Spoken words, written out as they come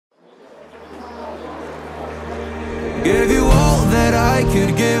Gave you all that I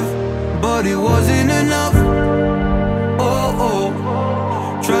could give, but it wasn't enough. Oh,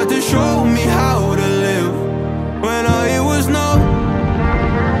 oh. Tried to show me how to live when all it was no.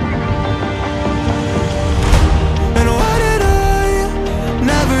 And why did I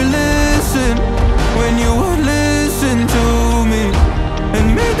never listen when you would listen to me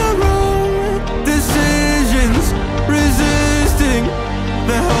and make the wrong decisions, resisting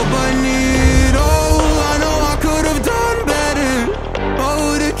the help I need? Oh, I know I could have done better.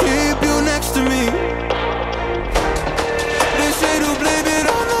 Oh, to keep you next to me. They say to blame it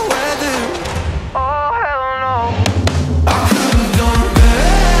on the weather. Oh, hell no. I could have done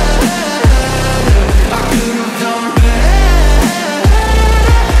better. I could have done better.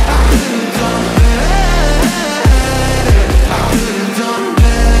 I could have done better. I could have done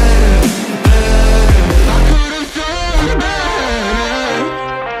better. I could have done better.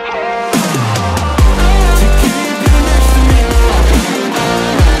 To keep you next to me.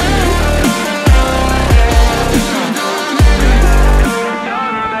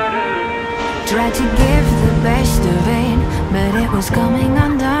 Tried to give the best of it, but it was coming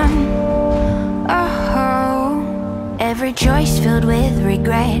undone. Oh, every choice filled with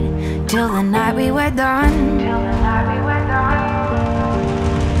regret, till the night we were done.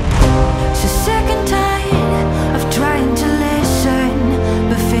 So sick and tired of trying to